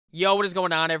Yo, what is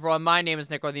going on, everyone? My name is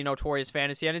Nick, or the Notorious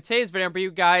Fantasy, and in today's video, I'm bringing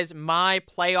you guys my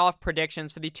playoff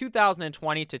predictions for the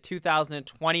 2020 to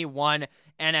 2021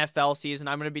 NFL season.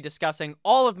 I'm going to be discussing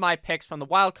all of my picks from the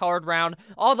wild card round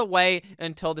all the way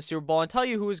until the Super Bowl and tell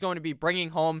you who is going to be bringing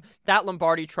home that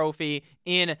Lombardi trophy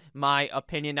in my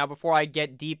opinion. Now, before I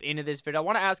get deep into this video, I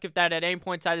want to ask if that at any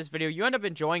point inside this video you end up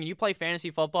enjoying and you play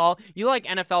fantasy football, you like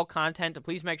NFL content, to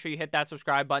please make sure you hit that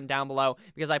subscribe button down below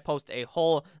because I post a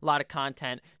whole lot of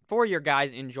content for your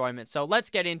guys' enjoyment. So let's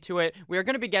get into it. We are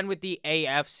going to begin with the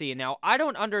AFC. Now, I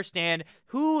don't understand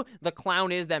who the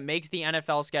clown is that makes the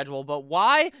NFL schedule, but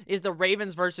why is the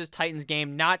Ravens versus Titans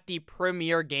game not the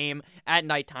premier game at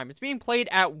nighttime? It's being played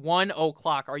at 1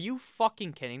 o'clock. Are you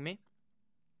fucking kidding me?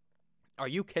 Are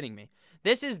you kidding me?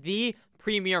 This is the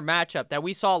premier matchup that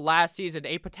we saw last season,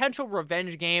 a potential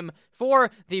revenge game for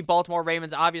the Baltimore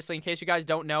Ravens. Obviously, in case you guys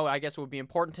don't know, I guess it would be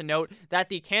important to note that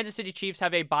the Kansas City Chiefs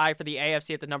have a bye for the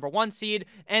AFC at the #1 seed,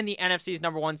 and the NFC's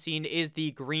 #1 seed is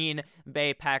the Green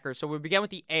Bay Packers. So we begin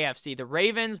with the AFC, the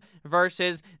Ravens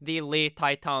versus the Les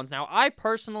Titans. Now, I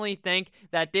personally think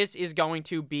that this is going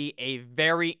to be a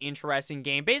very interesting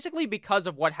game, basically because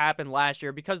of what happened last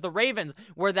year, because the Ravens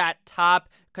were that top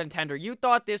contender. You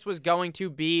thought this was going to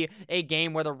be a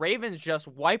game where the Ravens just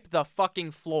wiped the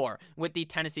fucking floor with the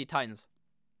Tennessee Titans.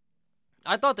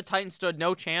 I thought the Titans stood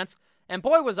no chance, and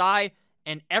boy was I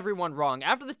and everyone wrong.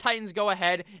 After the Titans go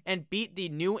ahead and beat the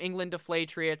New England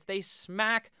Patriots, they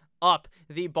smack up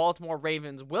the Baltimore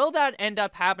Ravens. Will that end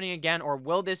up happening again, or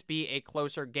will this be a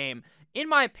closer game? In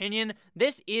my opinion,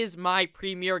 this is my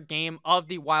premier game of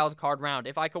the wild card round.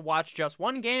 If I could watch just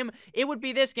one game, it would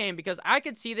be this game, because I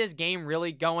could see this game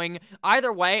really going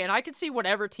either way, and I could see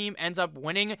whatever team ends up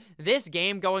winning this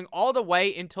game going all the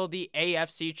way until the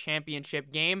AFC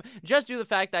Championship game, just due to the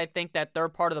fact that I think that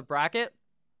third part of the bracket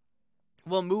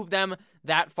will move them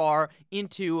that far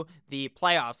into the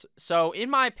playoffs. So, in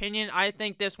my opinion, I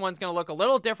think this one's going to look a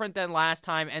little different than last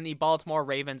time, and the Baltimore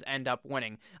Ravens end up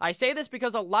winning. I say this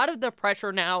because a lot of the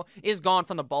pressure now is gone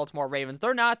from the Baltimore Ravens.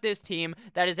 They're not this team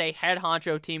that is a head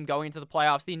honcho team going into the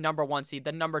playoffs, the #1 seed,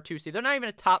 the #2 seed. They're not even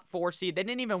a top 4 seed. They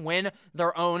didn't even win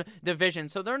their own division.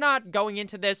 So they're not going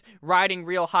into this riding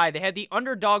real high. They had the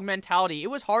underdog mentality. It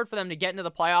was hard for them to get into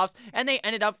the playoffs, and they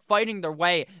ended up fighting their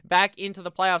way back into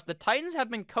the playoffs. The Titans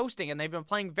have been coasting, and they've been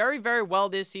playing very, very well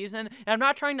this season, and I'm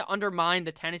not trying to undermine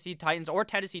the Tennessee Titans or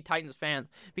Tennessee Titans fans,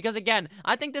 because again,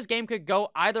 I think this game could go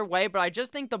either way, but I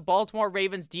just think the Baltimore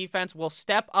Ravens defense will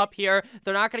step up here.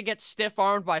 They're not going to get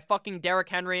stiff-armed by fucking Derrick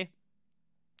Henry,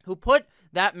 who put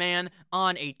that man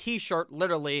on a t-shirt,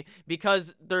 literally,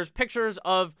 because there's pictures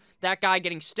of that guy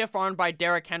getting stiff-armed by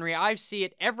Derrick Henry. I see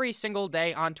it every single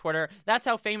day on Twitter. That's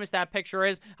how famous that picture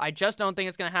is. I just don't think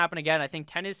it's going to happen again. I think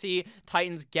Tennessee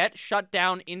Titans get shut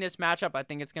down in this matchup. I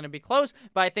think it's going to be close,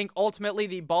 but I think ultimately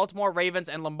the Baltimore Ravens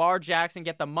and Lamar Jackson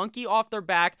get the monkey off their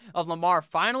back of Lamar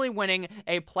finally winning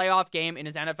a playoff game in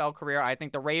his NFL career. I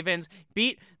think the Ravens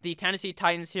beat the Tennessee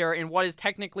Titans here in what is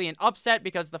technically an upset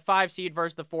because the 5 seed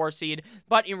versus the 4 seed,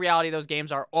 but in reality, those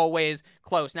games are always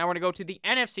close. Now we're going to go to the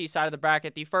NFC side of the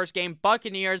bracket. The first game,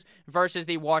 Buccaneers versus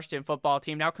the Washington football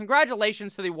team. Now,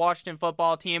 congratulations to the Washington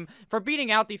football team for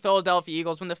beating out the Philadelphia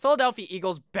Eagles when the Philadelphia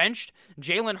Eagles benched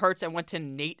Jalen Hurts and went to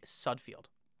Nate Sudfeld.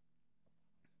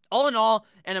 All in all,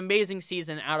 an amazing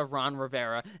season out of Ron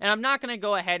Rivera. And I'm not going to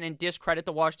go ahead and discredit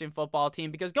the Washington football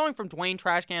team, because going from Dwayne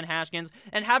Trashcan Haskins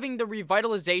and having the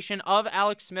revitalization of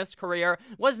Alex Smith's career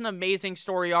was an amazing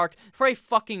story arc for a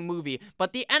fucking movie.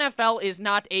 But the NFL is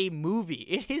not a movie.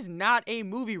 It is not a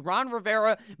movie. Ron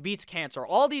Rivera beats cancer.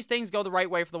 All these things go the right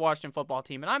way for the Washington football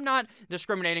team. And I'm not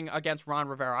discriminating against Ron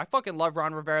Rivera. I fucking love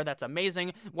Ron Rivera. That's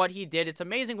amazing what he did. It's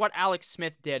amazing what Alex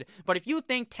Smith did. But if you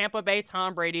think Tampa Bay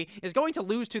Tom Brady is going to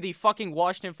lose to the fucking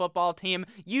Washington football team,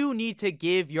 you need to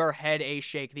give your head a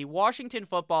shake. The Washington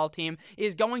football team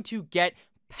is going to get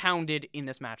pounded in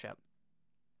this matchup.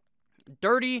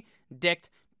 Dirty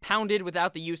dicked, pounded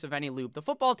without the use of any lube. The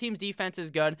football team's defense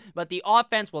is good, but the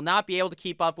offense will not be able to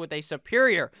keep up with a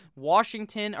superior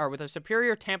Washington, or with a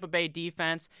superior Tampa Bay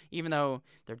defense, even though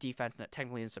their defense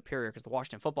technically is superior because the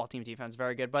Washington football team's defense is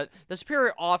very good, but the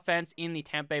superior offense in the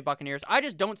Tampa Bay Buccaneers, I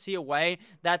just don't see a way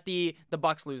that the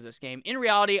Bucs lose this game. In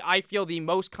reality, I feel the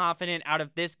most confident out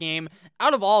of this game,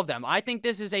 out of all of them. I think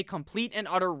this is a complete and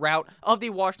utter rout of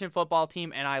the Washington football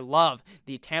team, and I love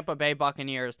the Tampa Bay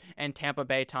Buccaneers and Tampa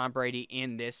Bay Tom Brady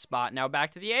in this spot. Now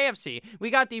back to the AFC. We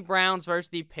got the Browns versus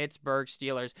the Pittsburgh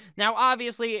Steelers. Now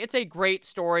obviously it's a great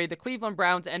story. The Cleveland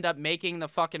Browns end up making the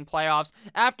fucking playoffs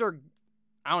after,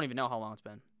 I don't even know how long it's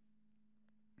been.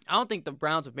 I don't think the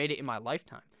Browns have made it in my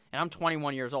lifetime. and I'm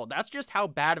 21 years old. That's just how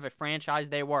bad of a franchise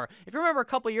they were. If you remember a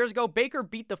couple years ago, Baker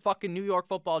beat the fucking New York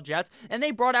Football Jets, and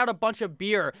they brought out a bunch of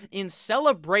beer in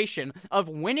celebration of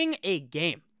winning a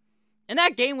game. And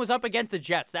that game was up against the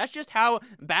Jets. That's just how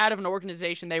bad of an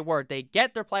organization they were. They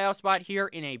get their playoff spot here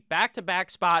in a back-to-back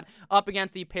spot up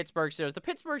against the Pittsburgh Steelers. The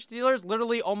Pittsburgh Steelers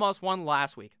literally almost won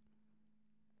last week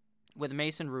with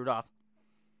Mason Rudolph.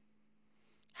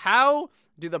 How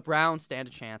do the Browns stand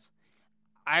a chance?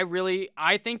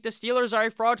 I think the Steelers are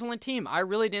a fraudulent team. I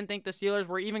really didn't think the Steelers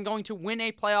were even going to win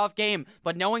a playoff game.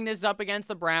 But knowing this is up against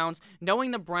the Browns,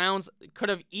 knowing the Browns could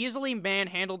have easily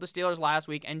manhandled the Steelers last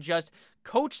week and just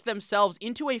coached themselves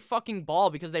into a fucking ball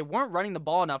because they weren't running the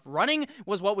ball enough. Running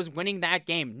was what was winning that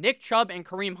game. Nick Chubb and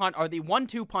Kareem Hunt are the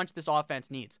 1-2 punch this offense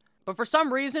needs. But for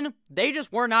some reason, they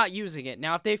just were not using it.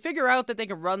 Now, if they figure out that they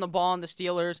can run the ball on the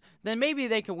Steelers, then maybe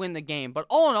they can win the game. But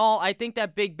all in all, I think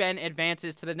that Big Ben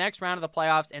advances to the next round of the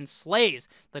playoffs and slays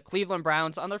the Cleveland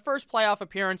Browns on their first playoff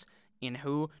appearance in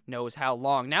who knows how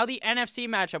long. Now the NFC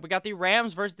matchup, we got the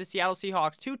Rams versus the Seattle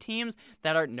Seahawks, two teams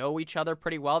that know each other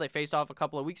pretty well. They faced off a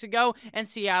couple of weeks ago, and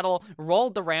Seattle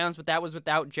rolled the Rams, but that was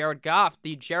without Jared Goff.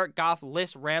 The Jared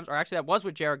Goff-less Rams, or actually that was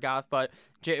with Jared Goff, but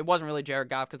it wasn't really Jared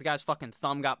Goff because the guy's fucking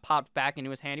thumb got popped back into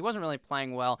his hand. He wasn't really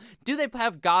playing well. Do they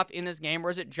have Goff in this game,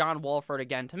 or is it John Wolford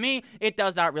again? To me, it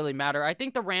does not really matter. I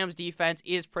think the Rams defense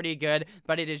is pretty good,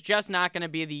 but it is just not going to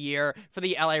be the year for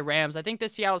the LA Rams. I think the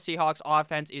Seattle Seahawks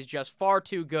offense is just far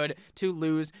too good to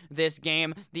lose this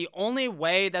game. The only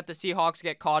way that the Seahawks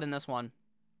get caught in this one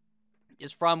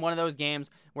is from one of those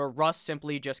games where Russ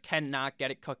simply just cannot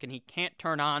get it cooking. He can't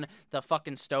turn on the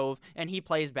fucking stove, and he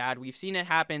plays bad. We've seen it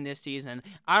happen this season.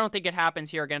 I don't think it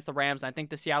happens here against the Rams. I think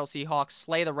the Seattle Seahawks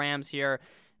slay the Rams here.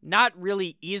 Not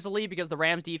really easily because the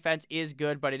Rams defense is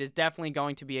good, but it is definitely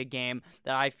going to be a game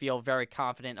that I feel very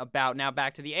confident about. Now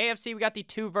back to the AFC, we got the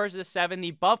 2 versus the 7,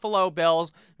 the Buffalo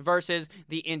Bills versus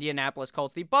the Indianapolis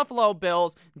Colts. The Buffalo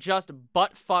Bills just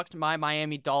butt-fucked my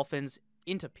Miami Dolphins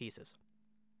into pieces.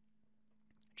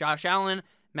 Josh Allen,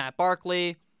 Matt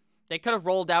Barkley, they could have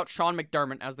rolled out Sean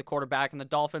McDermott as the quarterback, and the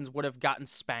Dolphins would have gotten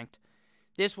spanked.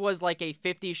 This was like a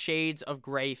 50 Shades of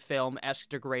Grey film-esque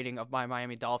degrading of my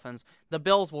Miami Dolphins. The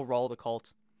Bills will roll the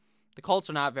Colts. The Colts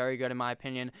are not very good in my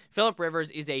opinion. Phillip Rivers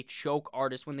is a choke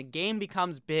artist. When the game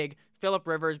becomes big, Phillip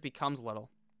Rivers becomes little.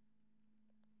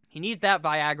 He needs that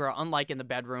Viagra, unlike in the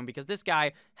bedroom, because this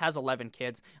guy has 11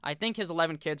 kids. I think his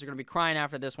 11 kids are going to be crying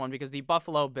after this one because the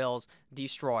Buffalo Bills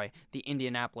destroy the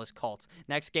Indianapolis Colts.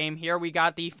 Next game here, we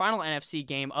got the final NFC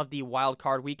game of the wild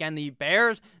card weekend, the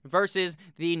Bears versus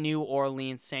the New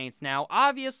Orleans Saints. Now,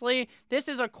 obviously, this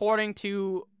is according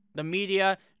to the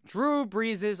media, Drew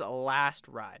Brees' last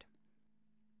ride.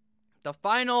 The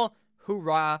final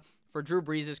hurrah for Drew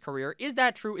Brees' career. Is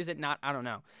that true? Is it not? I don't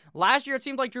know. Last year, it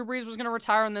seemed like Drew Brees was going to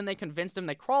retire, and then they convinced him.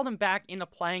 They crawled him back into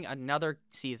playing another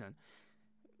season.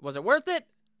 Was it worth it?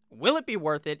 Will it be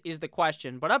worth it is the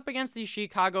question. But up against the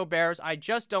Chicago Bears, I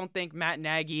just don't think Matt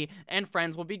Nagy and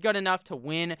friends will be good enough to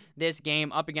win this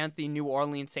game up against the New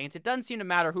Orleans Saints. It doesn't seem to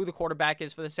matter who the quarterback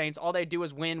is for the Saints. All they do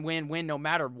is win, win, win, no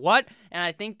matter what. And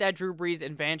I think that Drew Brees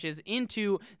advances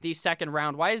into the second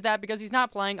round. Why is that? Because he's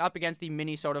not playing up against the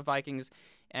Minnesota Vikings.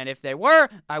 And if they were,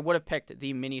 I would have picked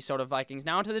the Minnesota Vikings.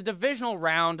 Now into the divisional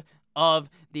round of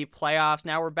the playoffs.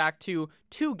 Now we're back to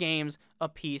 2 games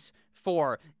apiece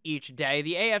for each day.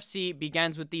 The AFC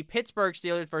begins with the Pittsburgh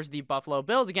Steelers versus the Buffalo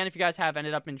Bills. Again, if you guys have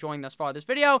ended up enjoying thus far this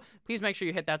video, please make sure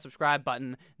you hit that subscribe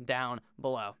button down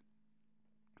below.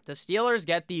 The Steelers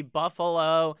get the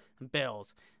Buffalo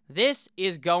Bills. This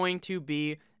is going to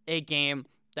be a game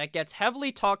that gets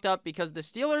heavily talked up because the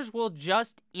Steelers will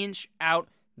just inch out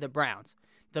the Browns.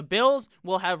 The Bills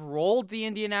will have rolled the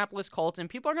Indianapolis Colts, and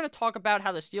people are going to talk about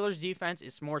how the Steelers' defense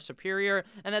is more superior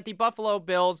and that the Buffalo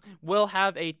Bills will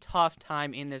have a tough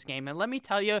time in this game. And let me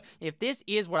tell you, if this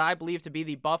is what I believe to be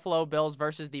the Buffalo Bills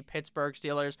versus the Pittsburgh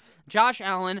Steelers, Josh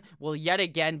Allen will yet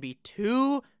again be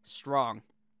too strong.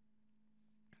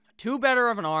 Too better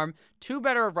of an arm, too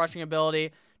better of rushing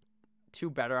ability, too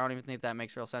better. I don't even think that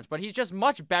makes real sense, but he's just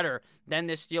much better than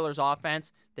this Steelers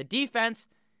offense. The defense,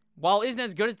 while isn't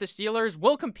as good as the Steelers,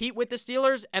 will compete with the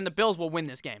Steelers, and the Bills will win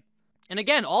this game. And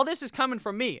again, all this is coming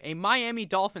from me, a Miami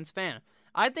Dolphins fan.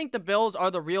 I think the Bills are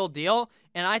the real deal,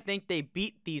 and I think they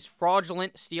beat these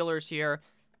fraudulent Steelers here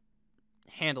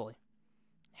handily.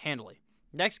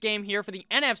 Next game here for the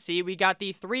NFC, we got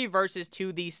the 3 versus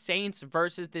 2, the Saints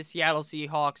versus the Seattle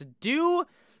Seahawks. Do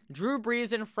Drew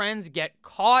Brees and friends get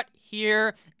caught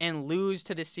here and lose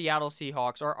to the Seattle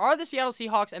Seahawks? Or are the Seattle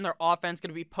Seahawks and their offense going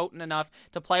to be potent enough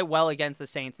to play well against the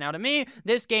Saints? Now, to me,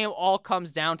 this game all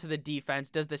comes down to the defense.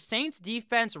 Does the Saints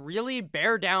defense really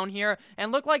bear down here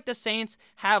and look like the Saints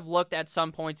have looked at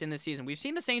some points in the season? We've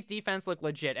seen the Saints defense look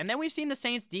legit, and then we've seen the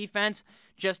Saints defense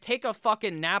just take a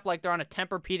fucking nap like they're on a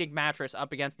Tempur-Pedic mattress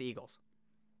up against the Eagles.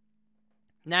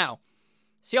 Now,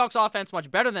 Seahawks offense much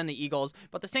better than the Eagles,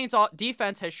 but the Saints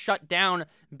defense has shut down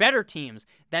better teams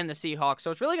than the Seahawks.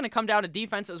 So it's really going to come down to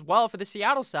defense as well for the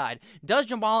Seattle side. Does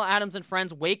Jamal Adams and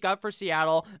friends wake up for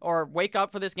Seattle or wake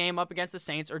up for this game up against the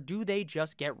Saints, or do they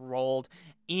just get rolled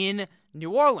in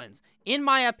New Orleans? In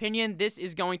my opinion, this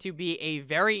is going to be a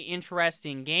very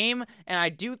interesting game, and I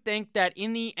do think that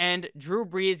in the end, Drew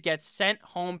Brees gets sent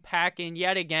home packing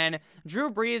yet again. Drew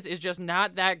Brees is just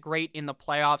not that great in the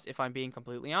playoffs, if I'm being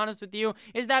completely honest with you.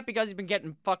 Is that because he's been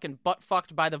getting fucking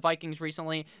butt-fucked by the Vikings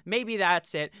recently? Maybe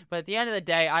that's it, but at the end of the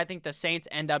day, I think the Saints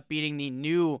end up beating the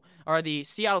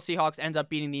Seattle Seahawks ends up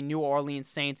beating the New Orleans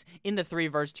Saints in the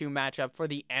 3-2 matchup for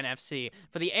the NFC.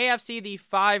 For the AFC, the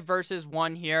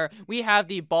 5-1 here, we have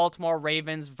the Baltimore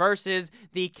Ravens versus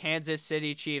the Kansas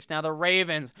City Chiefs. Now, the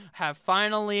Ravens have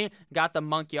finally got the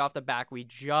monkey off the back. We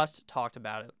just talked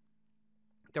about it.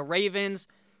 The Ravens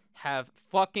have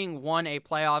fucking won a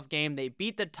playoff game. They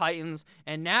beat the Titans,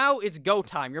 and now it's go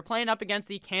time. You're playing up against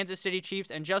the Kansas City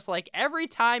Chiefs, and just like every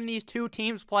time these two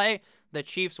teams play, the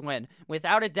Chiefs win.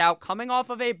 Without a doubt, coming off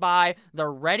of a bye,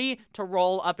 they're ready to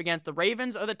roll up against the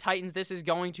Ravens or the Titans. This is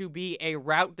going to be a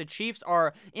rout. The Chiefs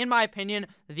are, in my opinion,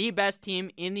 the best team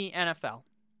in the NFL.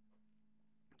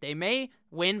 They may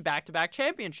win back-to-back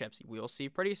championships. We'll see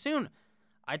pretty soon.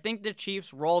 I think the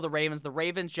Chiefs roll the Ravens. The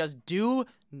Ravens just do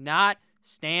not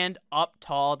stand up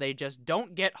tall. They just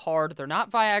don't get hard. They're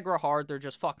not Viagra hard. They're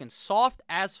just fucking soft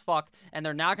as fuck, and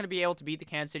they're not going to be able to beat the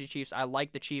Kansas City Chiefs. I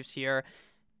like the Chiefs here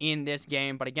in this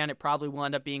game, but again, it probably will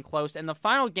end up being close. And the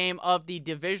final game of the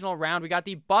divisional round, we got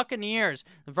the Buccaneers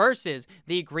versus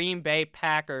the Green Bay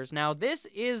Packers. Now, this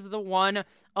is the one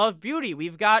of beauty.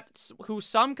 We've got who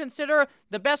some consider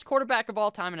the best quarterback of all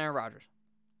time in Aaron Rodgers.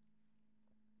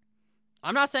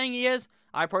 I'm not saying he is.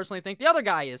 I personally think the other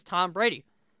guy is Tom Brady.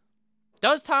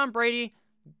 Does Tom Brady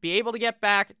be able to get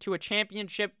back to a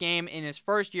championship game in his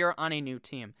first year on a new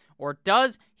team? Or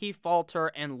does he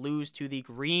falter and lose to the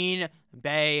Green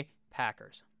Bay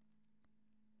Packers?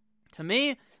 To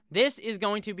me, this is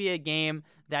going to be a game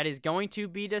that is going to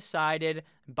be decided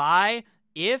by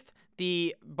if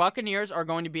the Buccaneers are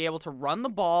going to be able to run the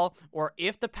ball or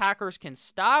if the Packers can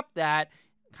stop that,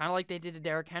 kind of like they did to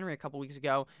Derrick Henry a couple weeks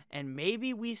ago, and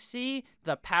maybe we see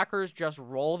the Packers just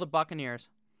roll the Buccaneers.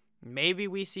 Maybe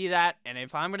we see that, and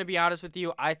if I'm going to be honest with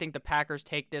you, I think the Packers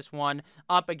take this one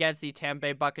up against the Tampa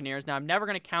Bay Buccaneers. Now, I'm never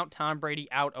going to count Tom Brady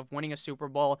out of winning a Super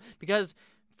Bowl because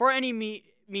for any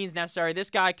means necessary, this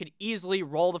guy could easily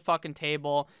roll the fucking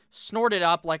table, snort it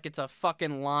up like it's a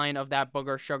fucking line of that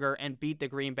booger sugar, and beat the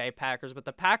Green Bay Packers. But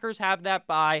the Packers have that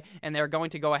bye, and they're going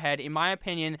to go ahead, in my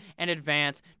opinion, and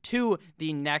advance to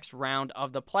the next round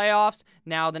of the playoffs.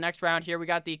 Now, the next round here, we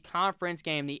got the conference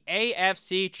game, the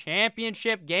AFC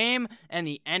Championship game, and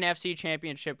the NFC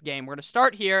Championship game. We're going to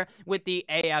start here with the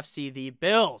AFC, the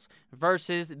Bills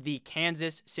versus the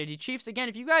Kansas City Chiefs. Again,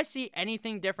 if you guys see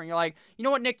anything different, you're like, you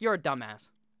know what, Nick, you're a dumbass.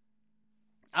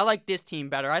 I like this team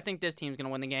better. I think this team's going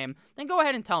to win the game. Then go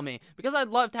ahead and tell me, because I'd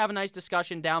love to have a nice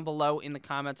discussion down below in the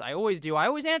comments. I always do. I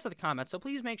always answer the comments, so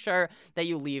please make sure that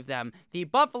you leave them. The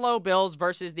Buffalo Bills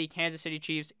versus the Kansas City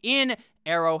Chiefs in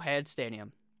Arrowhead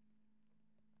Stadium.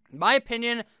 In my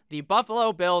opinion, the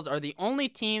Buffalo Bills are the only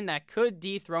team that could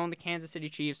dethrone the Kansas City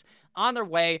Chiefs on their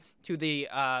way to the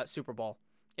Super Bowl.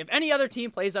 If any other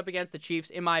team plays up against the Chiefs,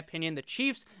 in my opinion, the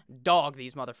Chiefs dog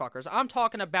these motherfuckers. I'm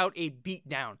talking about a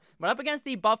beatdown. But up against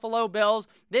the Buffalo Bills,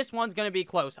 this one's going to be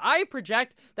close. I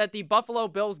project that the Buffalo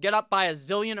Bills get up by a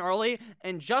zillion early,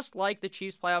 and just like the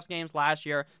Chiefs playoffs games last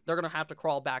year, they're going to have to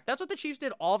crawl back. That's what the Chiefs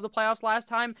did all of the playoffs last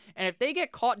time, and if they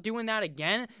get caught doing that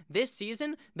again this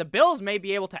season, the Bills may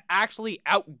be able to actually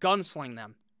out-gunsling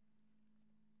them.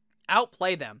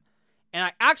 Outplay them. And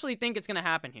I actually think it's going to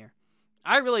happen here.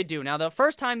 I really do. Now, the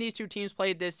first time these two teams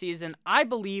played this season, I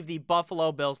believe the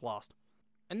Buffalo Bills lost.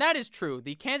 And that is true.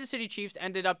 The Kansas City Chiefs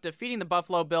ended up defeating the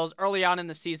Buffalo Bills early on in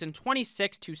the season,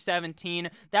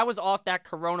 26-17. That was off that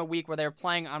Corona week where they were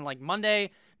playing on like Monday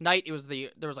night.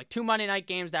 There was like 2 Monday night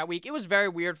games that week. It was very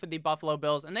weird for the Buffalo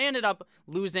Bills, and they ended up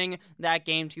losing that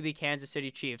game to the Kansas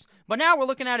City Chiefs. But now we're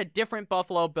looking at a different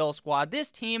Buffalo Bills squad.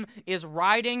 This team is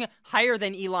riding higher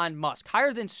than Elon Musk,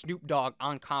 higher than Snoop Dogg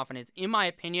on confidence, in my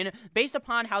opinion, based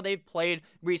upon how they've played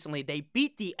recently. They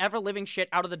beat the ever-living shit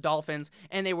out of the Dolphins,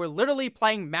 and they were literally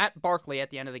playing Matt Barkley at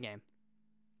the end of the game.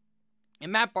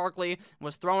 And Matt Barkley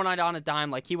was throwing it on a dime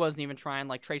like he wasn't even trying,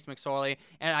 like Trace McSorley.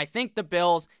 And I think the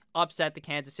Bills upset the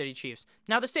Kansas City Chiefs.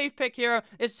 Now, the safe pick here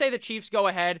is say the Chiefs go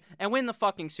ahead and win the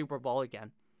fucking Super Bowl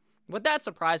again. Would that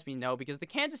surprise me? No, because the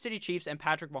Kansas City Chiefs and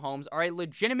Patrick Mahomes are a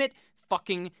legitimate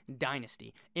fucking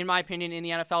dynasty, in my opinion, in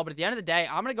the NFL. But at the end of the day,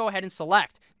 I'm going to go ahead and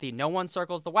select the no one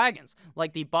circles the wagons,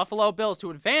 like the Buffalo Bills,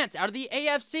 to advance out of the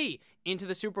AFC into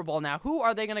the Super Bowl. Now, who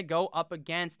are they going to go up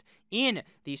against in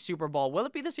the Super Bowl? Will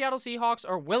it be the Seattle Seahawks,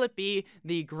 or will it be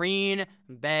the Green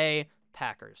Bay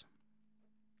Packers?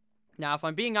 Now, if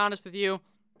I'm being honest with you,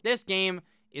 this game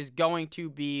is going to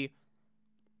be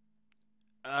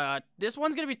this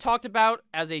one's going to be talked about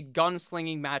as a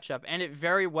gunslinging matchup, and it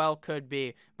very well could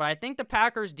be. But I think the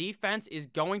Packers' defense is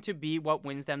going to be what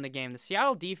wins them the game. The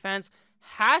Seattle defense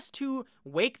has to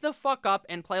wake the fuck up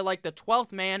and play like the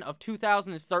 12th man of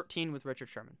 2013 with Richard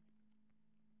Sherman.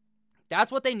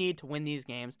 That's what they need to win these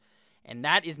games, and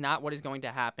that is not what is going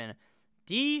to happen.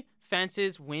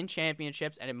 Defenses win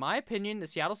championships, and in my opinion, the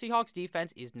Seattle Seahawks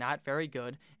defense is not very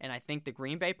good, and I think the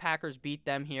Green Bay Packers beat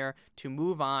them here to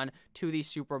move on to the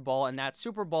Super Bowl, and that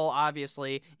Super Bowl,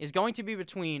 obviously, is going to be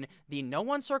between the no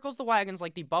one circles the wagons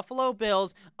like the Buffalo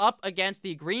Bills up against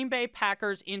the Green Bay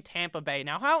Packers in Tampa Bay.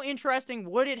 Now, how interesting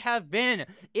would it have been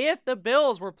if the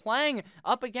Bills were playing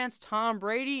up against Tom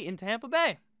Brady in Tampa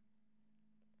Bay?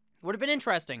 Would have been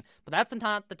interesting, but that's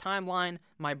not the timeline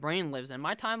my brain lives in.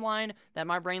 My timeline that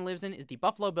my brain lives in is the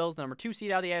Buffalo Bills, the number 2 seed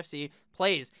out of the AFC,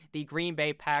 plays the Green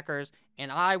Bay Packers,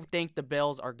 and I think the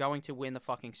Bills are going to win the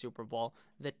fucking Super Bowl.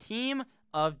 The team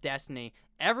of destiny.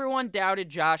 Everyone doubted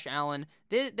Josh Allen.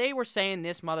 They were saying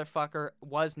this motherfucker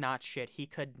was not shit. He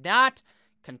could not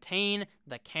contain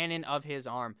the cannon of his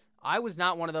arm. I was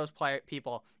not one of those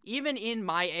people. Even in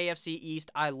my AFC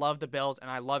East, I love the Bills and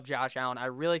I love Josh Allen. I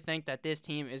really think that this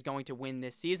team is going to win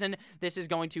this season. This is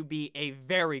going to be a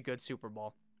very good Super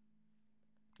Bowl.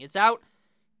 It's out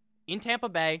in Tampa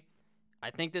Bay. I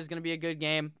think this is going to be a good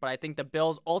game, but I think the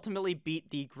Bills ultimately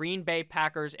beat the Green Bay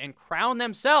Packers and crown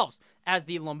themselves as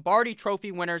the Lombardi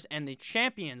Trophy winners and the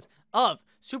champions of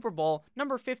Super Bowl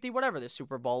number 50, whatever this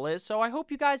Super Bowl is. So I hope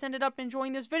you guys ended up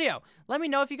enjoying this video. Let me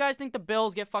know if you guys think the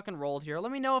Bills get fucking rolled here.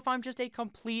 Let me know if I'm just a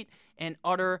complete and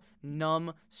utter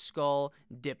numbskull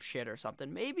dipshit or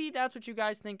something. Maybe that's what you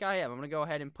guys think I am. I'm going to go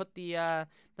ahead and put the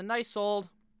nice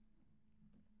old,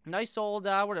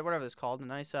 whatever this is called, the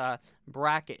nice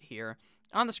bracket here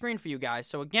on the screen for you guys.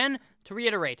 So again, to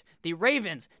reiterate, the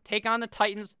Ravens take on the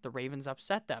Titans. The Ravens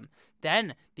upset them.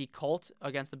 Then the Colts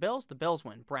against the Bills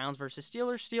win. Browns versus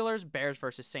Steelers. Bears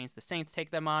versus Saints. The Saints take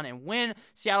them on and win.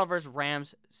 Seattle versus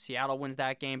Rams. Seattle wins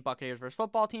that game. Buccaneers versus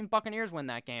football team. Buccaneers win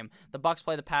that game. The Bucs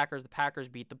play the Packers. The Packers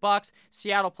beat the Bucs.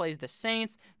 Seattle plays the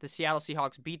Saints. The Seattle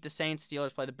Seahawks beat the Saints.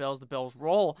 Steelers play the Bills. The Bills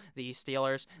roll the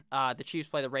Steelers. The Chiefs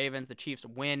play the Ravens. The Chiefs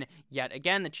win yet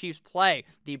again. The Chiefs play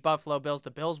the Buffalo Bills. The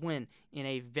Bills win in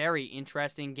a very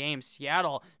interesting game.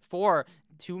 Seattle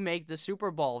to make the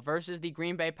Super Bowl versus the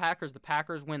Green Bay Packers. The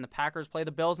Packers win. The Packers play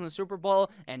the Bills in the Super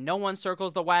Bowl, and no one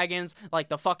circles the wagons like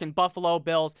the fucking Buffalo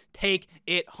Bills. Take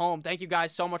it home. Thank you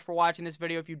guys so much for watching this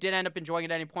video. If you did end up enjoying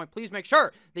it at any point, please make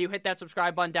sure that you hit that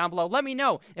subscribe button down below. Let me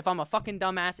know if I'm a fucking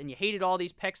dumbass and you hated all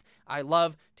these picks. I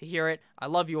love to hear it. I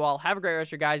love you all. Have a great rest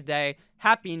of your guys' day.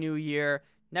 Happy New Year.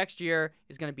 Next year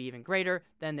is going to be even greater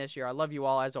than this year. I love you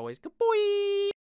all as always. Good boy.